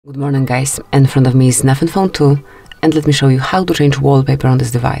Good morning guys, in front of me is Nothing Phone 2 and let me show you how to change wallpaper on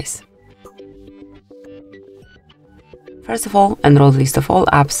this device. First of all, enroll the list of all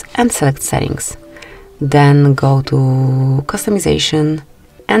apps and select settings. Then go to customization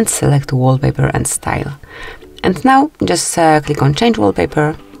and select wallpaper and style. And now just click on change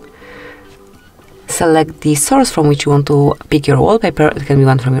wallpaper. Select the source from which you want to pick your wallpaper. It can be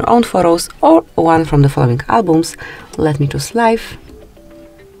one from your own photos or one from the following albums. Let me choose live.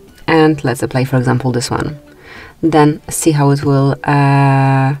 And let's apply, for example, this one. Then see how it will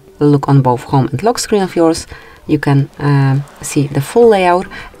look on both home and lock screen of yours. You can see the full layout,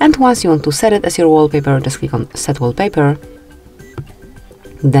 and once you want to set it as your wallpaper, just click on set wallpaper.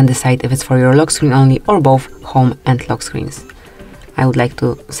 Then decide if it's for your lock screen only or both home and lock screens. I would like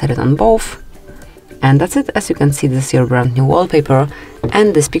to set it on both. And that's it. As you can see, this is your brand new wallpaper,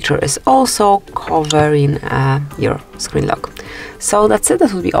 and this picture is also covering your screen lock. So that's it,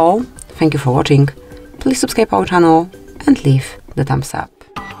 that will be all. Thank you for watching. Please subscribe our channel and leave the thumbs up.